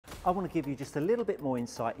I want to give you just a little bit more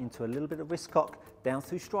insight into a little bit of wrist cock, down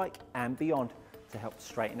through strike and beyond to help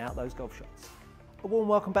straighten out those golf shots. A warm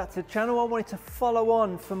welcome back to the channel. I wanted to follow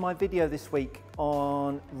on from my video this week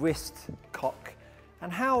on wrist cock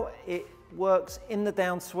and how it works in the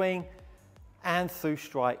downswing and through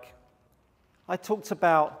strike. I talked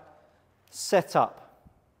about setup,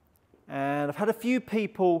 and I've had a few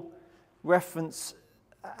people reference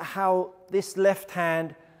how this left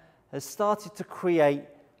hand has started to create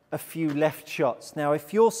a few left shots. Now,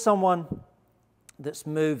 if you're someone that's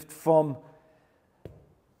moved from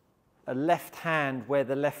a left hand where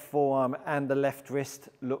the left forearm and the left wrist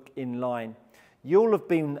look in line, you'll have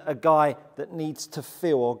been a guy that needs to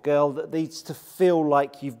feel, or girl that needs to feel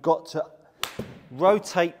like you've got to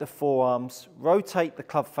rotate the forearms, rotate the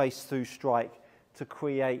club face through strike to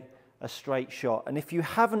create a straight shot. And if you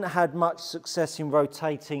haven't had much success in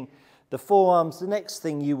rotating the forearms, the next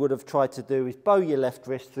thing you would have tried to do is bow your left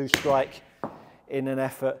wrist through strike in an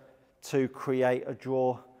effort to create a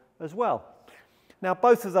draw as well. Now,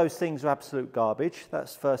 both of those things are absolute garbage.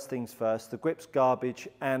 That's first things first. The grip's garbage,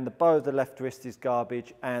 and the bow of the left wrist is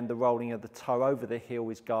garbage, and the rolling of the toe over the heel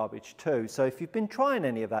is garbage too. So if you've been trying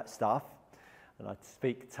any of that stuff, and I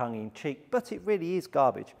speak tongue in cheek, but it really is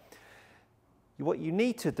garbage. What you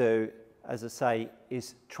need to do, as I say,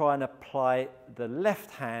 is try and apply the left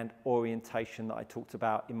hand orientation that I talked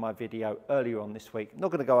about in my video earlier on this week. I'm not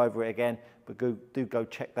going to go over it again, but do go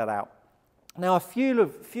check that out. Now, a few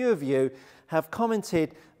of you have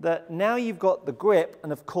commented that now you've got the grip,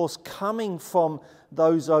 and of course coming from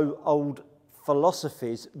those old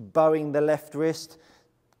philosophies, bowing the left wrist,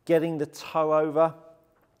 getting the toe over,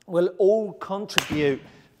 will all contribute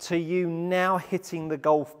to you now hitting the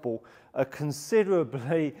golf ball a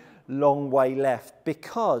considerably long way left.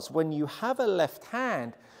 Because when you have a left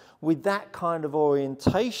hand with that kind of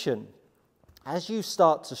orientation, as you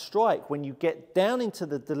start to strike, when you get down into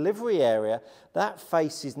the delivery area, that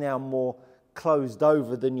face is now more closed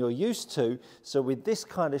over than you're used to. So with this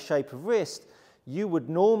kind of shape of wrist, you would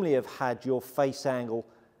normally have had your face angle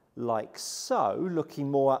like so,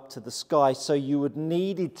 looking more up to the sky, so you would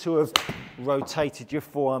needed to have rotated your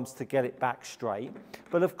forearms to get it back straight.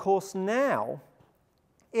 But of course now,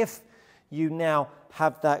 if you now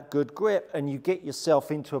have that good grip and you get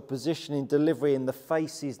yourself into a position in delivery and the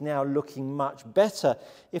face is now looking much better,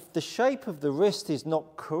 if the shape of the wrist is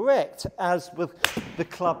not correct as the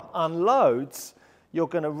club unloads, you're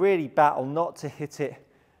going to really battle not to hit it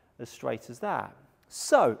as straight as that.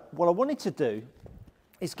 So what I wanted to do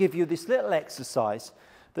is give you this little exercise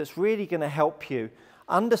that's really going to help you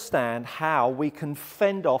understand how we can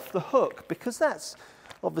fend off the hook, because that's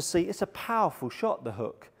obviously, it's a powerful shot, the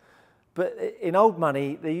hook. But in old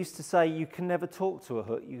money, they used to say you can never talk to a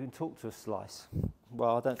hook, you can talk to a slice.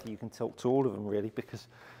 Well, I don't think you can talk to all of them really, because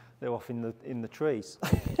they're off in the trees.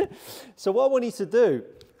 So what I want you to do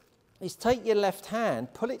is take your left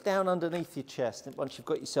hand, pull it down underneath your chest, and once you've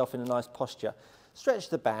got yourself in a nice posture, stretch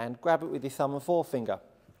the band, grab it with your thumb and forefinger.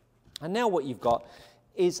 And now what you've got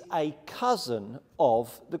is a cousin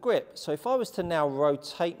of the grip. So if I was to now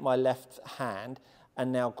rotate my left hand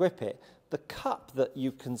and now grip it, the cup that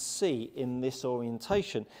you can see in this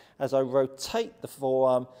orientation, as I rotate the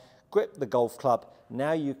forearm, grip the golf club,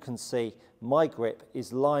 now you can see my grip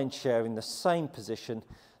is line sharing the same position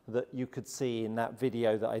that you could see in that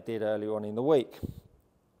video that I did earlier on in the week.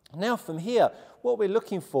 Now from here, what we're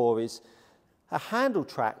looking for is a handle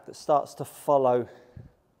track that starts to follow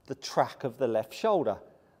the track of the left shoulder.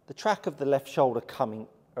 The track of the left shoulder coming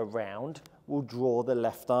around will draw the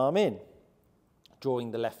left arm in.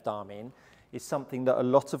 Drawing the left arm in is something that a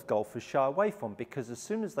lot of golfers shy away from, because as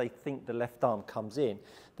soon as they think the left arm comes in,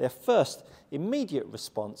 their first immediate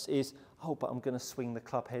response is, oh, but I'm going to swing the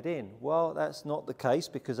club head in. Well, that's not the case,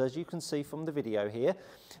 because as you can see from the video here,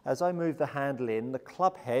 as I move the handle in, the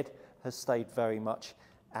club head has stayed very much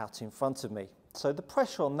out in front of me. So the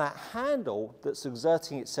pressure on that handle that's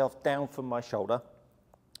exerting itself down from my shoulder,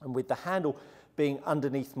 and with the handle being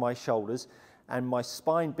underneath my shoulders and my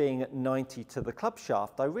spine being at 90 to the club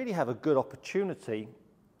shaft, I really have a good opportunity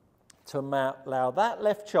to allow that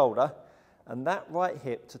left shoulder and that right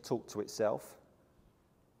hip to talk to itself.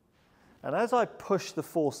 And as I push the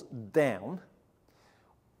force down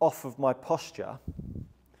off of my posture,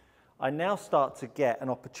 I now start to get an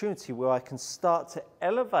opportunity where I can start to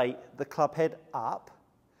elevate the club head up.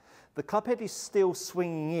 The club head is still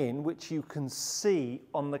swinging in, which you can see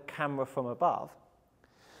on the camera from above.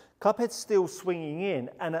 Club head's still swinging in,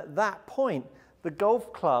 and at that point, the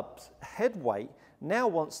golf club's head weight now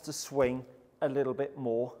wants to swing a little bit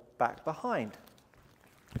more back behind.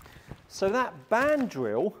 So that band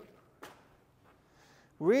drill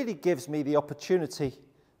really gives me the opportunity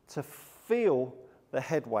to feel the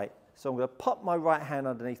head weight. So I'm going to pop my right hand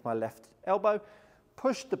underneath my left elbow,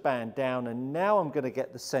 push the band down, and now I'm going to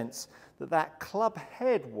get the sense that that club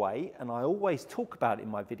head weight, and I always talk about it in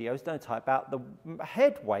my videos, don't I, about the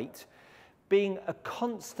head weight being a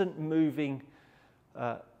constant moving,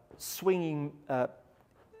 swinging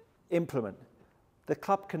implement. The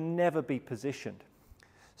club can never be positioned.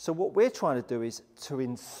 So what we're trying to do is to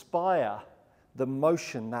inspire the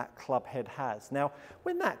motion that club head has. Now,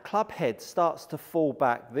 when that club head starts to fall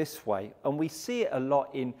back this way, and we see it a lot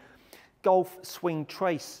in golf swing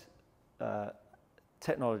trace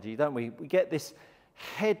technology, don't we? We get this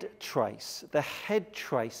head trace, the head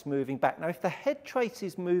trace moving back. Now, if the head trace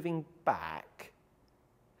is moving back,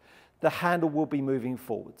 the handle will be moving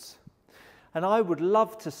forwards. And I would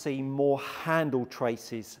love to see more handle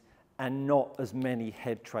traces and not as many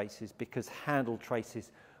head traces, because handle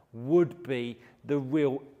traces would be the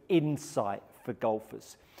real insight for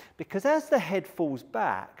golfers. Because as the head falls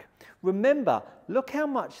back, remember, look how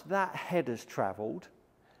much that head has travelled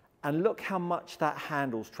and look how much that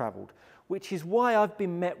handle's travelled, which is why I've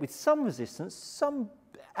been met with some resistance, some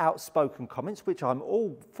outspoken comments, which I'm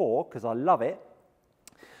all for because I love it,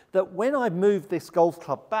 that when I move this golf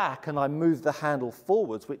club back and I move the handle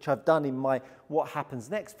forwards, which I've done in my What Happens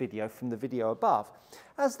Next video from the video above,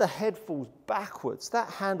 as the head falls backwards, that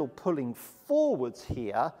handle pulling forwards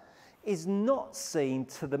here is not seen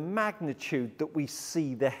to the magnitude that we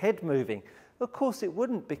see the head moving. Of course it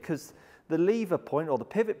wouldn't, because the lever point or the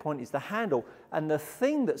pivot point is the handle, and the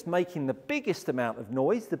thing that's making the biggest amount of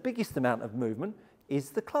noise, the biggest amount of movement,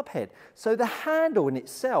 is the club head. So the handle in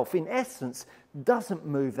itself, in essence, doesn't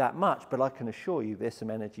move that much, but I can assure you there's some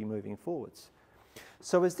energy moving forwards.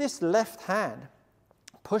 So as this left hand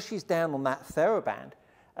pushes down on that TheraBand,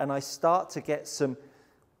 and I start to get some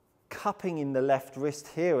cupping in the left wrist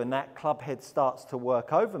here, and that club head starts to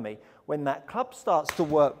work over me, when that club starts to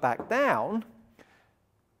work back down,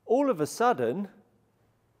 all of a sudden,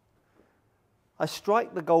 I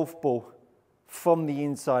strike the golf ball from the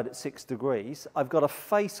inside at 6 degrees. I've got a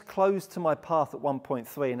face closed to my path at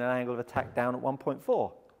 1.3 and an angle of attack down at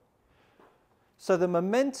 1.4. So the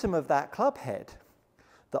momentum of that club head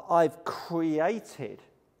that I've created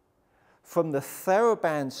from the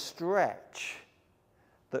TheraBand stretch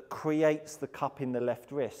that creates the cup in the left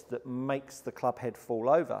wrist that makes the club head fall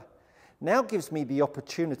over, now gives me the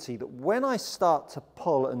opportunity that when I start to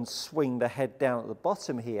pull and swing the head down at the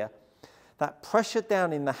bottom here, that pressure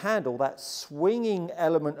down in the handle, that swinging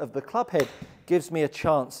element of the club head, gives me a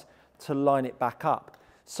chance to line it back up.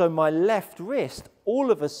 So my left wrist, all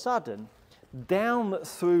of a sudden, down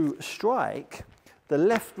through strike, the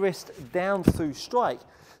left wrist down through strike,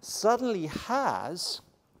 suddenly has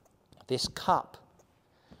this cup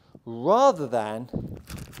rather than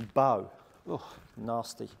bow. Oh,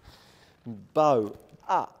 nasty. Bow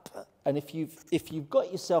up. And if you've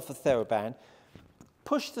got yourself a TheraBand,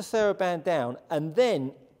 push the TheraBand down and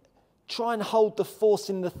then try and hold the force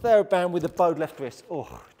in the TheraBand with a bowed left wrist.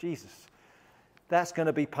 Oh, Jesus. That's going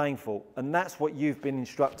to be painful. And that's what you've been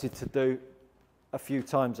instructed to do a few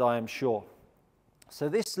times, I am sure. So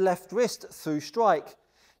this left wrist through strike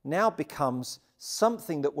now becomes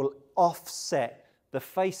something that will offset the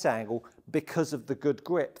face angle because of the good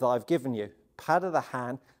grip that I've given you. Pad of the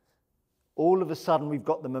hand. All of a sudden, we've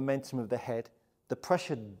got the momentum of the head. The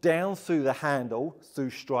pressure down through the handle, through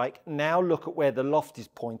strike. Now look at where the loft is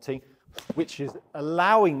pointing, which is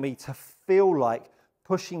allowing me to feel like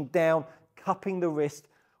pushing down, cupping the wrist,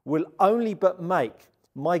 will only but make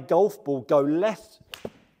my golf ball go less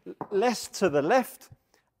to the left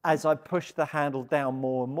as I push the handle down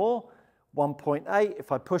more and more. 1.8,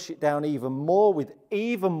 if I push it down even more with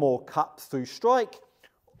even more cup through strike,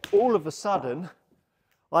 all of a sudden,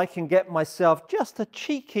 I can get myself just a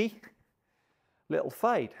cheeky little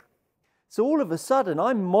fade. So all of a sudden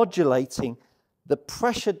I'm modulating the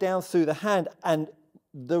pressure down through the hand and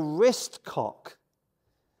the wrist cock,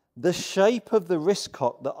 the shape of the wrist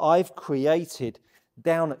cock that I've created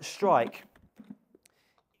down at strike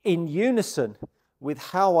in unison with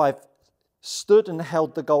how I've stood and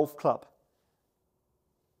held the golf club.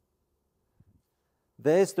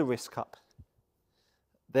 There's the wrist cup.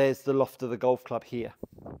 There's the loft of the golf club here.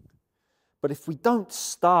 But if we don't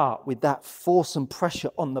start with that force and pressure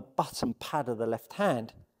on the button pad of the left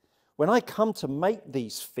hand, when I come to make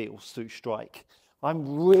these feels through strike,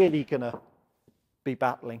 I'm really going to be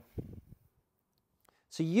battling.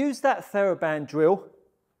 So use that TheraBand drill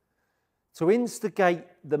to instigate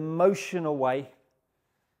the motion away,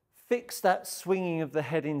 fix that swinging of the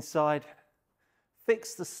head inside,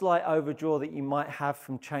 fix the slight overdraw that you might have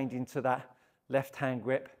from changing to that left hand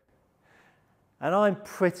grip. And I'm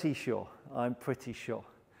pretty sure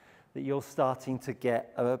that you're starting to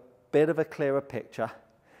get a bit of a clearer picture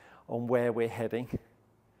on where we're heading.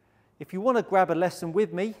 If you want to grab a lesson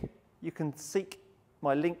with me, you can seek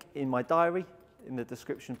my link in my diary in the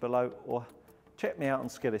description below, or check me out on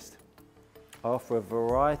Skillist. I offer a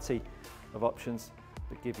variety of options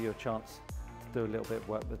that give you a chance to do a little bit of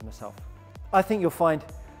work with myself. I think you'll find,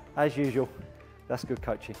 as usual, that's good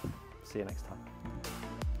coaching. See you next time.